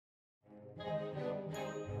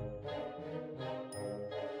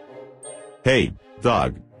Hey,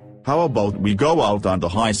 Doug. How about we go out on the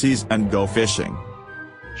high seas and go fishing?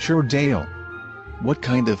 Sure, Dale. What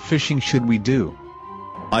kind of fishing should we do?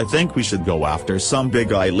 I think we should go after some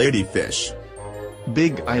big-eye ladyfish.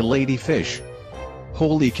 Big-eye ladyfish.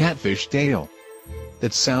 Holy catfish, Dale.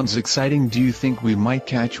 That sounds exciting. Do you think we might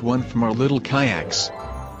catch one from our little kayaks?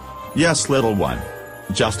 Yes, little one.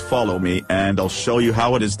 Just follow me and I'll show you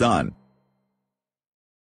how it is done.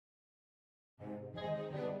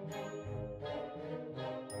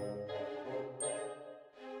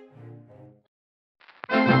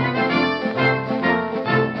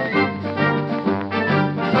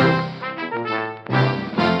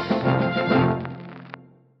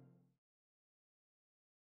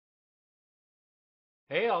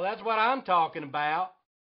 Hell, that's what I'm talking about.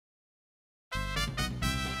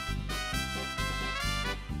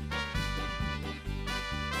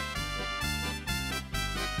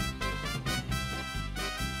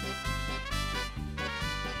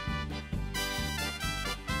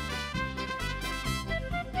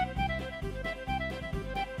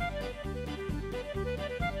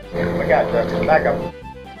 We got Justin back up.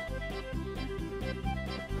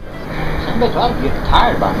 Somebody's ought to get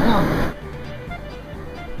tired by now.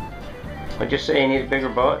 What'd you say, you need a bigger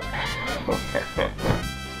boat?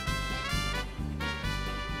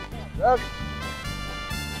 Doug.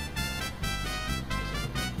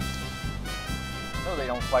 No, they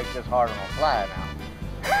don't fight this hard on a fly now.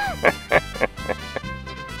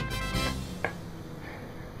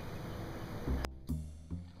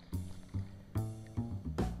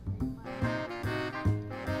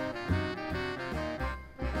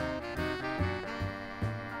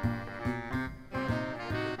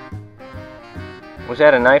 Was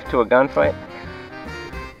that a knife to a gunfight?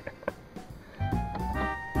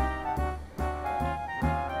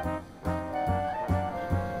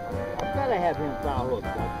 Gotta have him foul hook,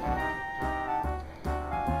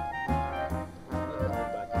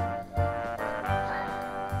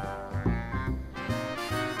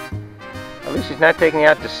 At least he's not taking you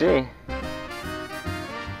out to sea.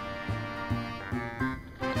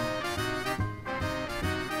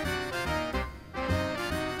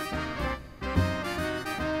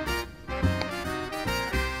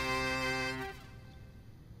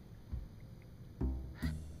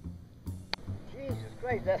 Jesus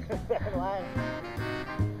Christ, that line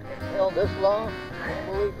it's held this long. I can't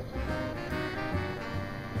believe it.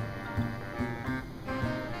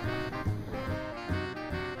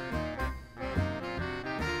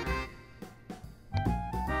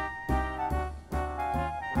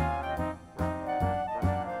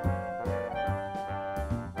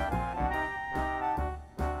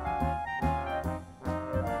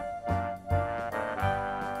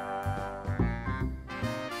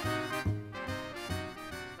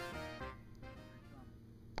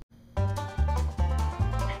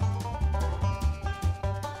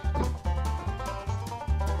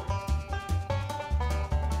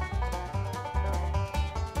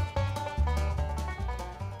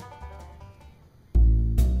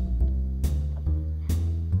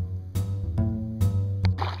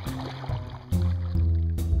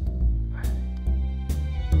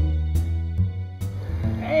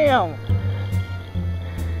 Damn!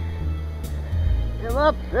 Give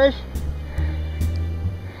up, fish!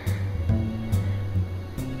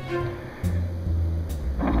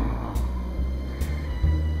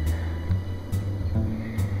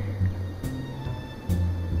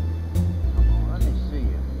 Let me see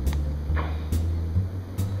you.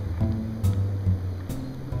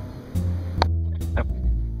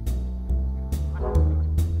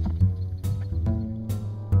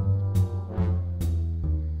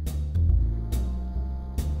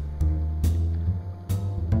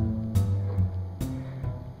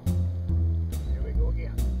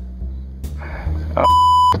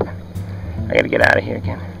 I gotta get out of here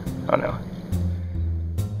again. Oh no.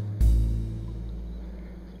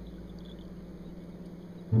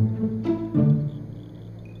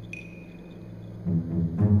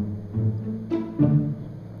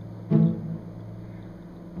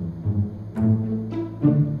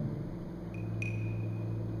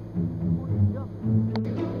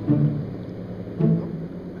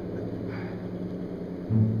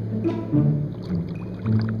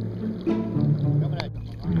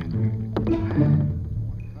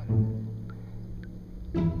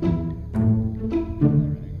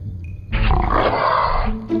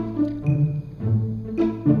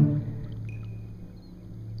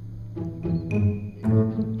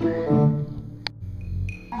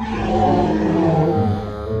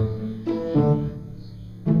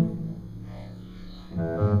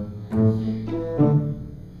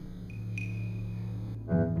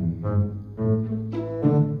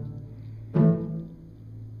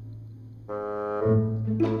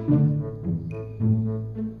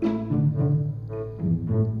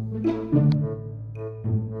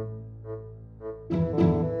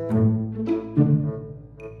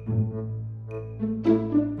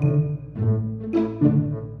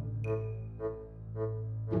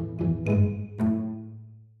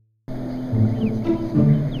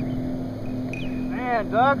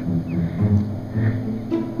 line, Doug.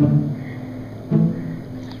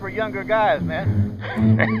 This is for younger guys, man.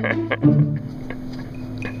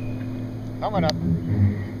 Coming up.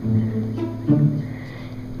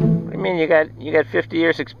 What do you mean you got 50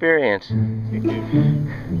 years experience? I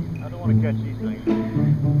don't want to catch these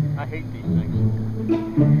things. I hate these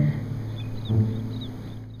things.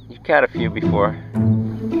 You've caught a few before.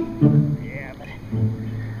 Yeah, but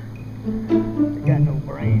they got no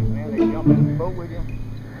brains, man. They jump in the boat with you.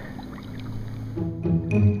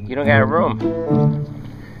 You don't got room.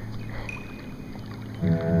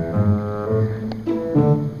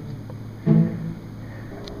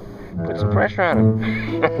 Put some pressure on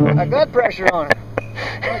him. I got pressure on it.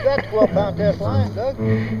 I got 12-pound test line, Doug.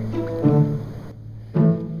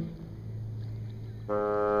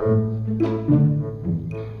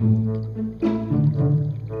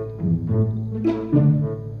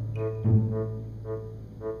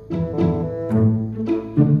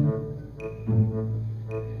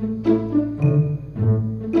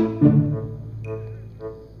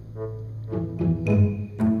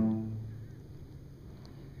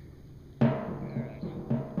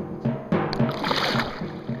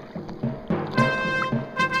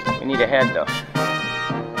 We need a head though.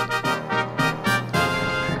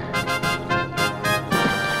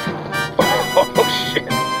 Oh shit.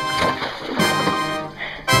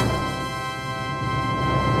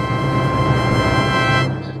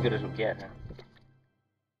 It's as good as we get, huh?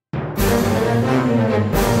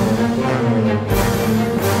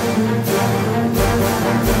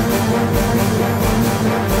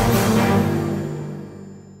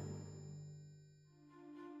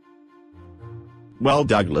 Well,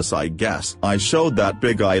 Douglas, I guess I showed that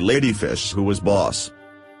big eye ladyfish who was boss.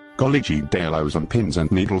 Golly gee Dale, I was on pins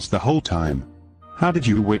and needles the whole time. How did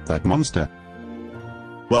you whip that monster?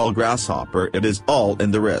 Well, Grasshopper, it is all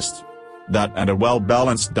in the wrist. That and a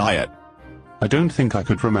well-balanced diet. I don't think I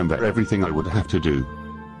could remember everything I would have to do.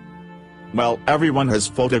 Well, everyone has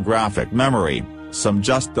photographic memory, some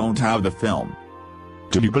just don't have the film.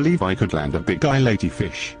 Do you believe I could land a big eye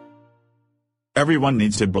ladyfish? Everyone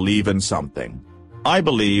needs to believe in something. I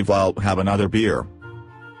believe I'll have another beer.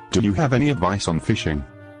 Do you have any advice on fishing?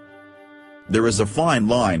 There is a fine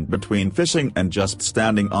line between fishing and just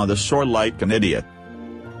standing on the shore like an idiot.